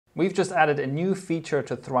We've just added a new feature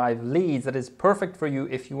to Thrive Leads that is perfect for you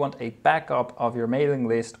if you want a backup of your mailing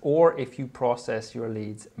list or if you process your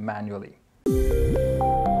leads manually.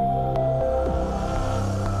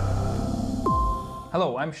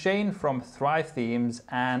 Hello, I'm Shane from Thrive Themes,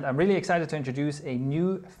 and I'm really excited to introduce a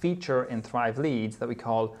new feature in Thrive Leads that we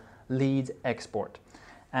call Leads Export.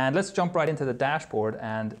 And let's jump right into the dashboard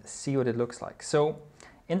and see what it looks like. So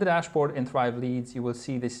in the dashboard in Thrive Leads, you will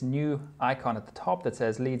see this new icon at the top that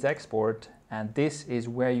says Leads Export, and this is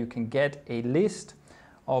where you can get a list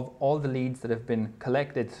of all the leads that have been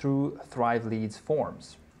collected through Thrive Leads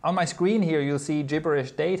forms. On my screen here, you'll see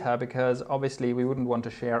gibberish data because obviously we wouldn't want to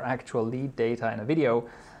share actual lead data in a video,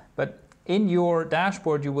 but in your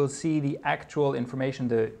dashboard, you will see the actual information,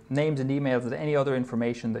 the names and emails and any other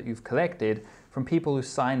information that you've collected from people who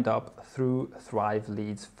signed up through Thrive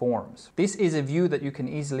Leads forms. This is a view that you can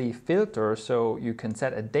easily filter, so you can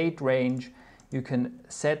set a date range, you can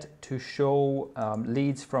set to show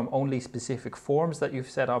leads from only specific forms that you've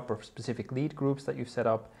set up or specific lead groups that you've set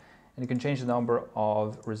up, and you can change the number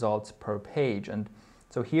of results per page. And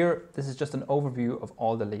so here, this is just an overview of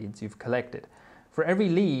all the leads you've collected. For every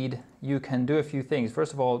lead, you can do a few things.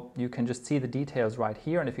 First of all, you can just see the details right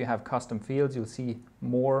here, and if you have custom fields, you'll see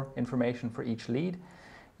more information for each lead.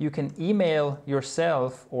 You can email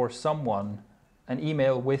yourself or someone an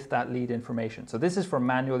email with that lead information. So this is for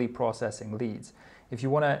manually processing leads. If you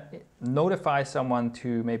want to notify someone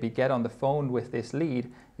to maybe get on the phone with this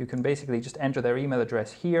lead, you can basically just enter their email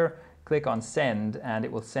address here, click on send, and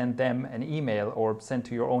it will send them an email or send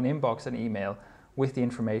to your own inbox an email with the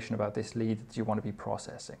information about this lead that you want to be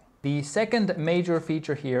processing. The second major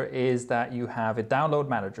feature here is that you have a download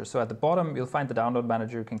manager. So at the bottom, you'll find the download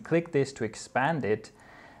manager. You can click this to expand it,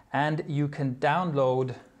 and you can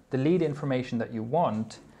download the lead information that you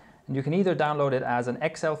want. And you can either download it as an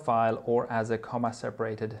Excel file or as a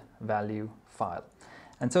comma-separated value file.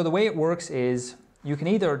 And so the way it works is you can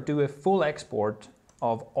either do a full export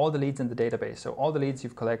of all the leads in the database, so all the leads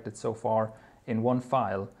you've collected so far in one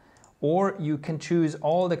file, or you can choose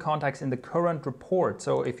all the contacts in the current report.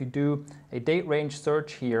 So if you do a date range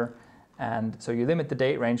search here, and so you limit the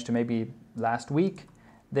date range to maybe last week,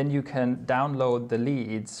 then you can download the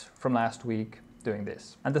leads from last week doing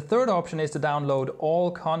this. And the third option is to download all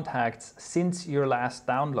contacts since your last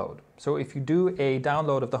download. So if you do a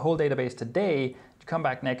download of the whole database today, you come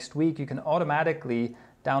back next week, you can automatically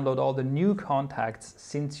download all the new contacts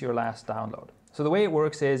since your last download. So the way it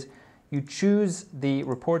works is you choose the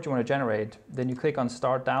report you want to generate, then you click on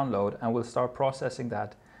Start Download, and we'll start processing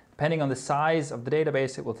that. Depending on the size of the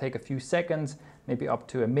database, it will take a few seconds, maybe up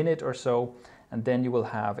to a minute or so, and then you will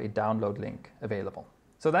have a download link available.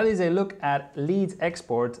 So that is a look at Leads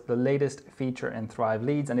Export, the latest feature in Thrive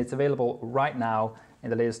Leads, and it's available right now in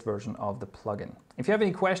the latest version of the plugin. If you have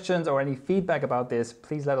any questions or any feedback about this,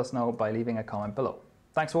 please let us know by leaving a comment below.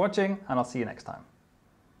 Thanks for watching, and I'll see you next time.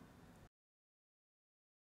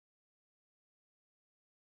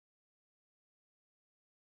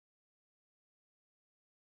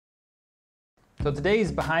 So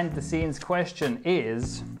today's behind the scenes question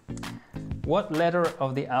is, what letter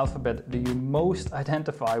of the alphabet do you most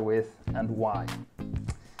identify with and why?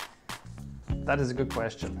 That is a good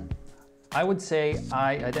question. I would say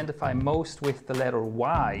I identify most with the letter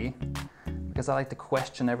Y because I like to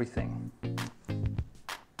question everything.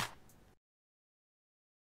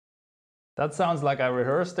 That sounds like I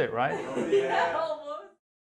rehearsed it, right? Yeah.